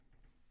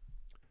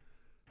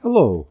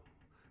Hello,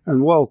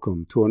 and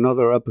welcome to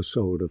another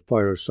episode of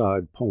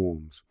Fireside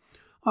Poems.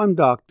 I'm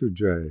Dr.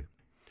 J.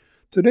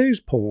 Today's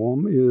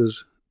poem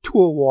is To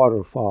a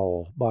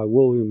Waterfowl by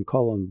William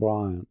Cullen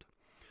Bryant.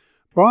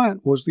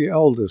 Bryant was the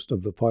eldest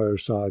of the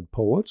Fireside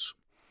poets,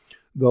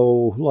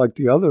 though, like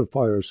the other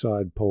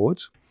Fireside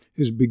poets,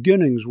 his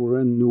beginnings were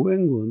in New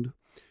England.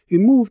 He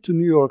moved to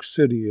New York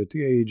City at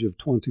the age of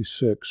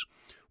 26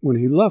 when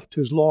he left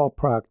his law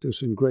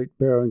practice in Great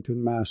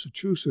Barrington,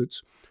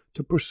 Massachusetts,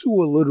 to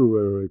pursue a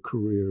literary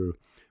career,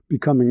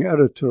 becoming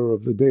editor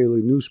of the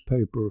daily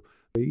newspaper,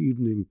 The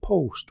Evening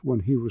Post,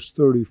 when he was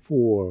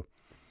 34,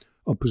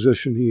 a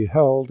position he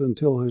held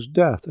until his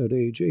death at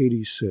age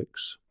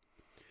 86.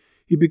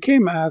 He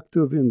became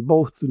active in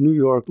both the New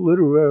York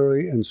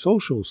literary and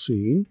social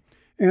scene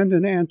and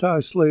in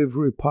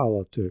anti-slavery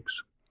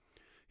politics.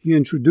 He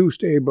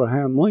introduced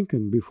Abraham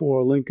Lincoln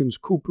before Lincoln's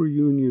Cooper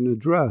Union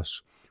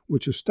Address,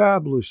 which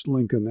established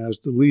Lincoln as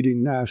the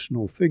leading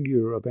national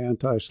figure of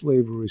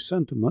anti-slavery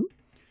sentiment,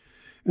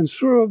 and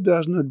served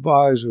as an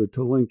advisor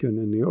to Lincoln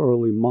in the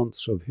early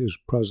months of his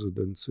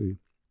presidency.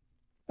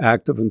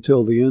 Active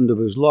until the end of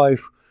his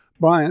life,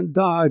 Bryant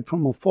died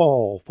from a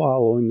fall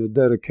following the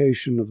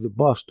dedication of the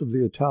bust of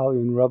the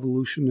Italian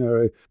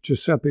revolutionary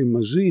Giuseppe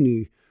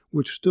Mazzini,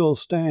 which still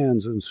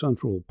stands in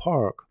Central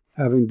Park,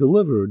 having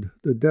delivered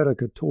the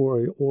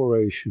dedicatory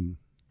oration.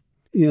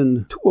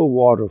 In To a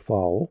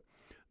Waterfowl,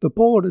 the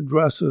poet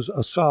addresses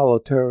a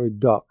solitary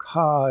duck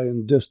high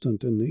and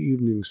distant in the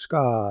evening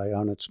sky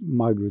on its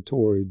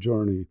migratory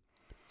journey.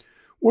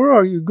 "Where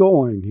are you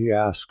going?" he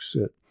asks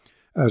it,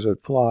 as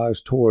it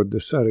flies toward the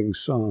setting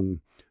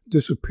sun,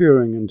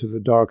 disappearing into the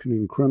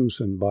darkening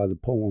crimson by the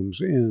poem's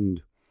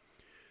end.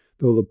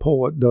 Though the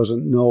poet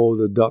doesn't know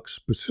the duck's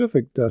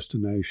specific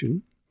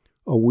destination,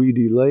 a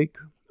weedy lake,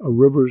 a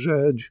river's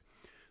edge,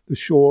 the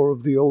shore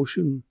of the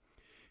ocean,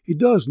 he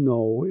does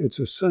know its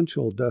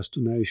essential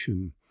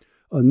destination,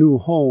 a new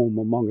home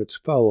among its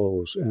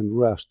fellows and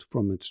rest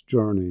from its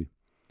journey.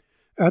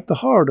 At the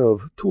heart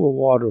of To a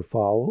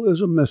Waterfowl is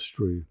a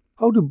mystery.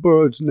 How do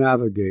birds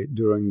navigate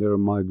during their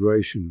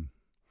migration?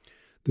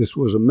 This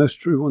was a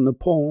mystery when the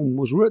poem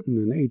was written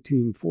in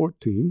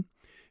 1814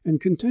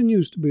 and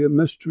continues to be a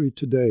mystery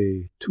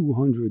today,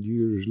 200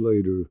 years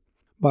later.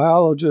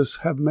 Biologists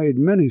have made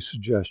many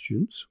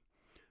suggestions: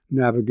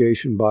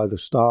 navigation by the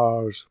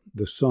stars,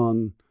 the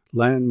sun,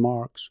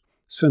 landmarks,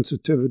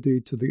 sensitivity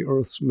to the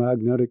Earth's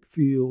magnetic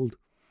field,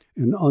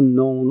 an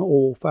unknown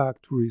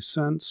olfactory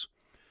sense,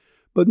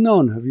 but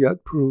none have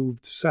yet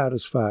proved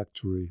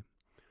satisfactory.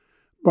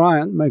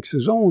 Bryant makes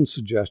his own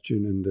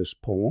suggestion in this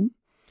poem,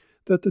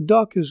 that the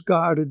duck is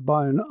guided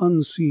by an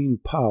unseen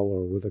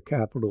power with a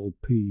capital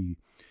P,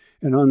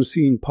 an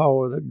unseen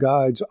power that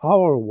guides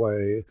our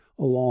way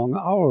along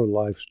our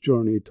life's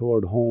journey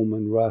toward home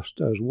and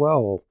rest as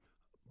well.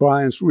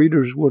 Bryant's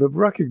readers would have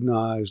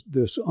recognized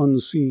this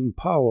unseen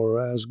power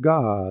as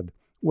God,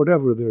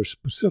 whatever their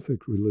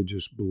specific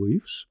religious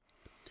beliefs.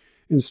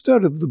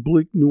 Instead of the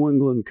bleak New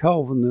England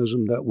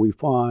Calvinism that we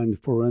find,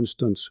 for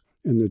instance,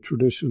 in the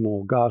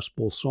traditional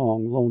gospel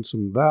song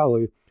Lonesome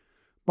Valley,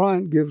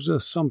 Bryant gives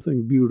us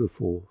something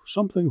beautiful,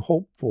 something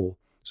hopeful,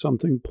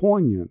 something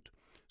poignant,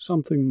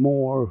 something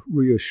more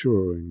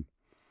reassuring.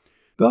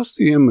 Thus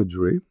the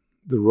imagery,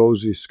 the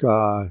rosy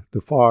sky,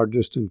 the far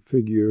distant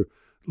figure,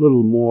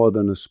 little more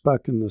than a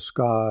speck in the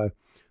sky,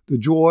 the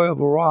joy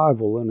of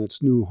arrival in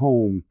its new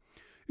home,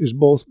 is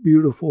both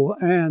beautiful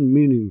and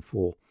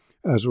meaningful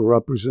as a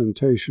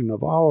representation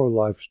of our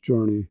life's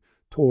journey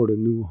toward a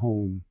new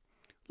home.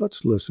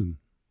 Let's listen.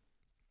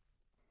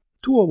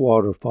 To a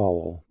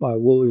Waterfowl by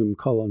William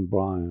Cullen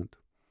Bryant.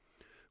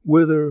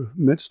 Whither,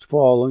 midst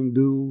falling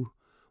dew,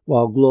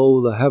 while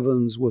glow the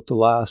heavens with the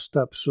last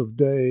steps of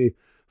day,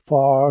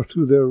 far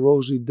through their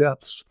rosy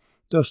depths,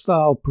 dost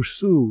thou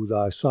pursue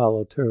thy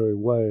solitary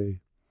way?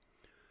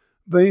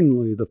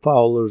 Vainly the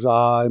fowler's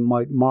eye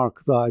might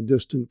mark thy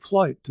distant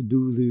flight to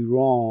do thee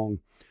wrong,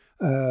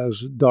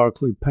 as,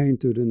 darkly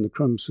painted in the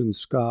crimson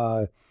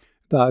sky,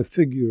 thy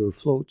figure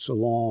floats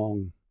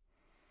along.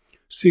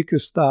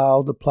 Seekest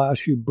thou the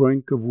plashy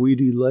brink of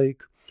weedy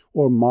lake,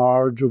 or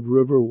marge of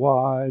river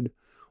wide,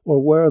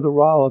 or where the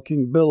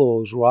rollicking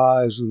billows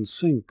rise and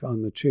sink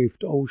on the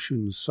chafed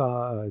ocean's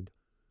side?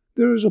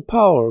 There is a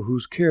power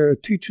whose care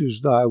teaches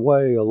thy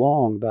way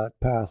along that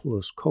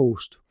pathless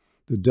coast,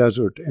 the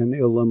desert and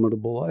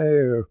illimitable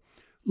air,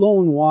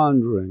 lone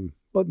wandering,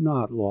 but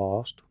not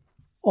lost.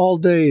 All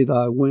day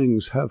thy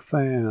wings have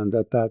fanned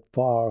at that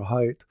far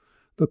height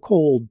the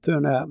cold,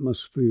 thin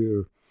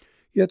atmosphere,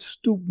 yet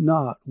stoop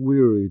not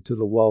weary to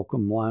the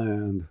welcome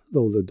land,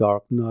 though the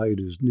dark night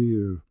is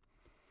near.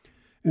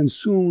 And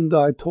soon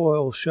thy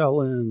toil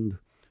shall end,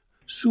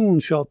 soon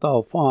shalt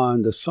thou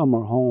find a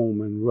summer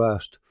home and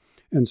rest,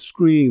 and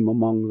scream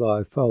among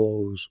thy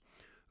fellows.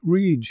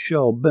 Reeds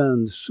shall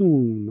bend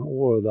soon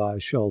o'er thy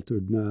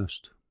sheltered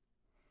nest.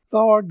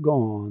 Thou art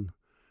gone,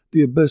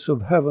 the abyss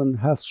of heaven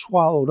hath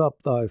swallowed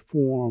up thy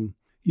form,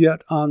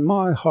 yet on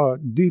my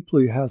heart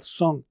deeply hath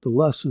sunk the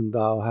lesson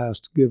thou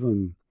hast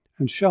given,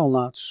 and shall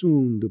not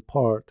soon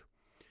depart.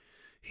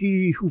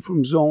 He who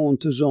from zone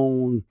to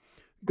zone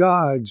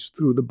guides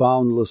through the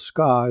boundless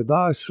sky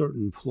thy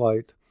certain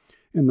flight,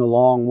 in the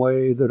long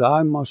way that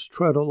I must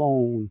tread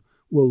alone,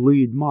 will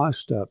lead my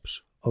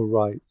steps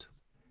aright.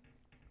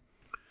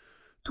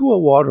 To a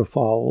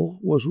Waterfowl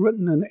was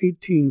written in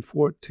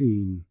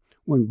 1814,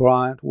 when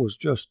Bryant was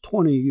just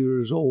 20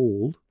 years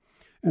old,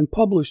 and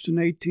published in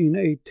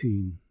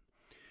 1818.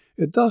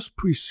 It thus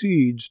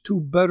precedes two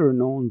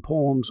better-known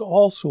poems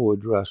also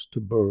addressed to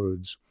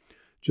birds,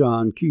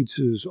 John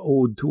Keats's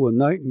Ode to a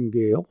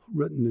Nightingale,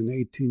 written in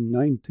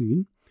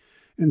 1819,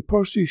 and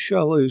Percy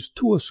Shelley's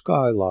To a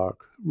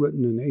Skylark,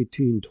 written in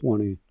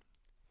 1820.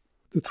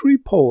 The three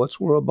poets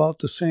were about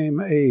the same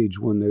age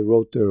when they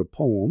wrote their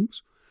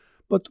poems,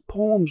 but the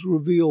poems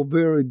reveal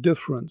very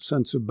different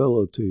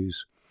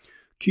sensibilities.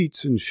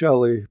 Keats and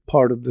Shelley,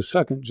 part of the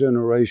second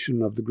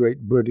generation of the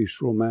great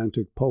British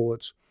Romantic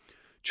poets,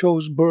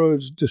 chose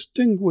birds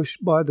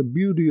distinguished by the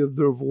beauty of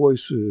their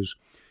voices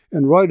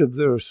and write of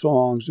their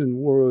songs in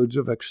words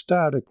of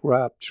ecstatic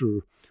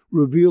rapture,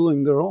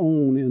 revealing their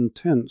own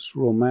intense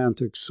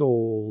romantic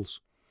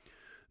souls.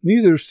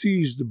 Neither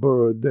sees the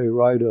bird they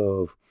write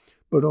of,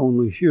 but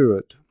only hear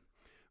it.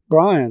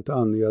 Bryant,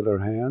 on the other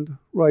hand,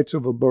 writes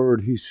of a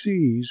bird he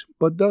sees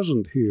but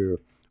doesn't hear,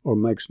 or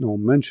makes no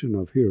mention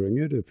of hearing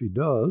it if he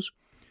does.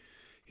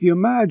 He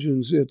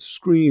imagines its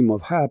scream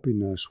of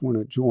happiness when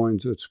it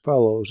joins its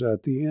fellows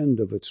at the end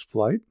of its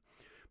flight,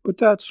 but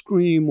that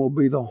scream will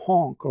be the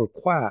honk or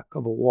quack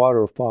of a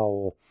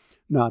waterfowl,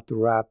 not the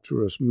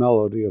rapturous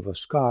melody of a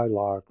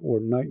skylark or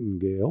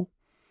nightingale.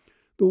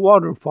 The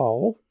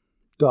waterfowl,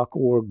 duck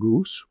or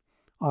goose,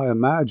 I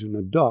imagine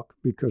a duck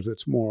because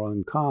it's more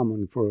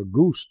uncommon for a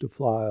goose to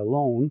fly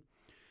alone,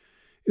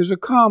 is a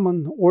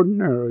common,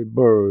 ordinary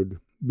bird,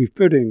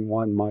 befitting,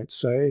 one might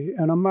say,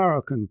 an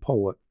American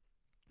poet,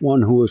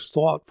 one who is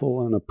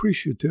thoughtful and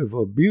appreciative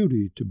of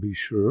beauty, to be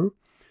sure,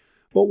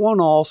 but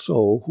one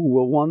also who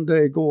will one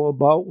day go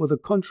about with a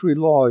country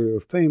lawyer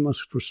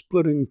famous for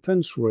splitting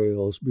fence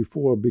rails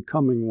before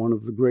becoming one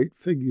of the great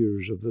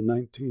figures of the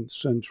 19th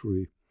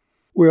century.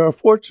 We are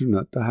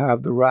fortunate to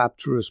have the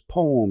rapturous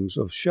poems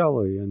of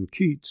Shelley and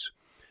Keats,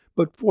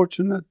 but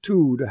fortunate,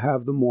 too, to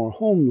have the more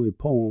homely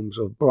poems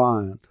of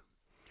Bryant.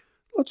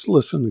 Let's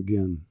listen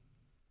again.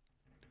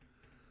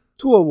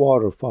 To a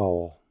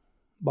Waterfowl,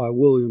 by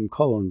William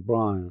Cullen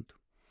Bryant.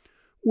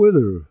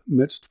 Whither,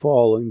 midst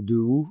falling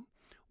dew,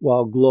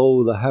 while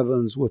glow the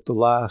heavens with the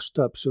last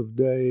steps of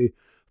day,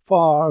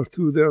 far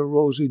through their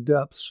rosy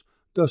depths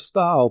dost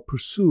thou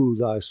pursue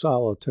thy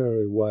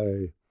solitary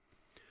way?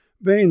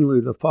 Vainly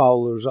the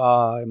fowler's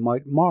eye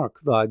might mark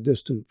thy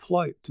distant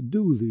flight to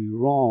do thee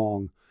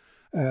wrong,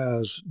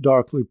 as,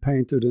 darkly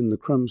painted in the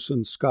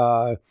crimson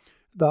sky,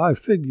 thy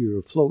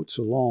figure floats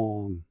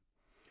along.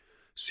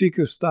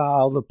 Seekest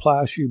thou the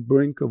plashy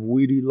brink of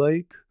weedy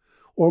lake,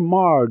 or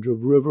marge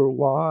of river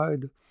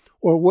wide,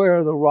 or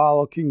where the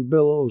rollicking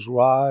billows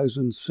rise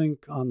and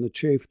sink on the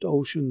chafed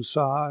ocean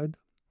side?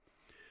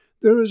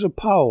 There is a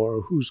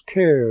power whose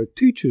care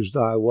teaches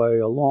thy way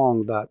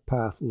along that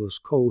pathless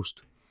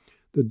coast,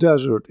 the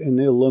desert and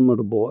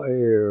illimitable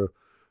air,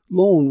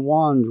 lone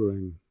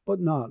wandering, but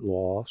not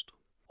lost.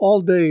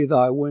 All day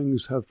thy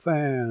wings have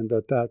fanned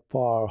at that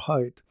far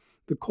height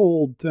the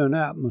cold, thin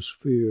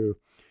atmosphere,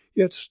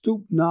 yet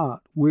stoop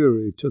not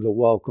weary to the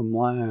welcome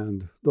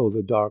land, though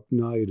the dark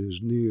night is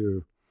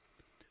near.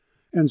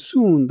 And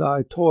soon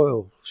thy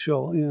toil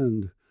shall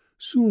end,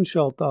 soon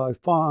shalt thou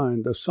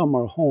find a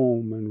summer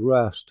home and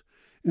rest,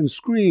 and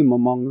scream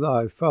among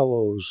thy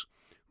fellows,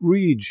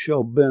 reeds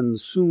shall bend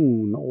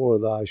soon o'er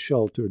thy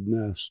sheltered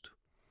nest.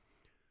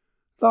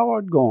 Thou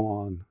art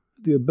gone,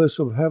 the abyss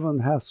of heaven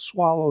hath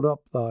swallowed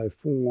up thy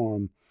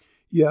form,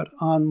 yet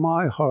on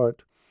my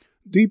heart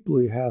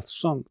deeply hath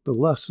sunk the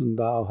lesson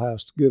thou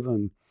hast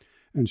given,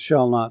 and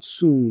shall not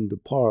soon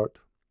depart.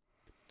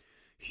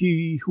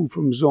 He who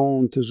from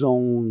zone to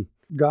zone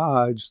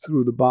guides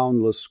through the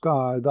boundless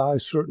sky thy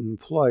certain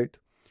flight,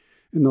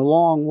 in the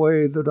long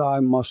way that I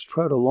must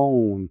tread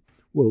alone,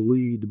 will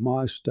lead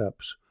my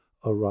steps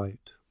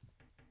aright.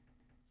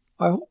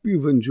 I hope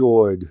you've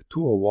enjoyed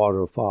To a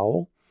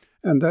Waterfowl,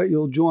 and that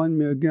you'll join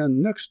me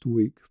again next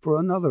week for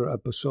another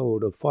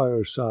episode of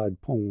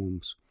Fireside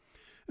Poems.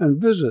 And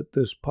visit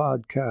this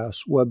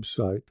podcast's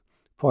website,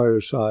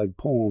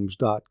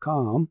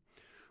 firesidepoems.com,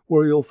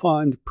 where you'll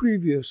find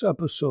previous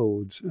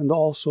episodes and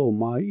also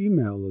my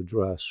email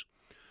address.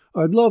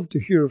 I'd love to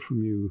hear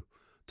from you,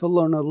 to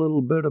learn a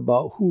little bit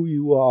about who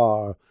you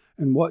are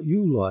and what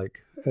you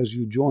like as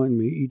you join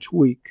me each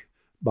week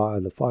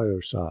by the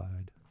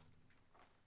fireside.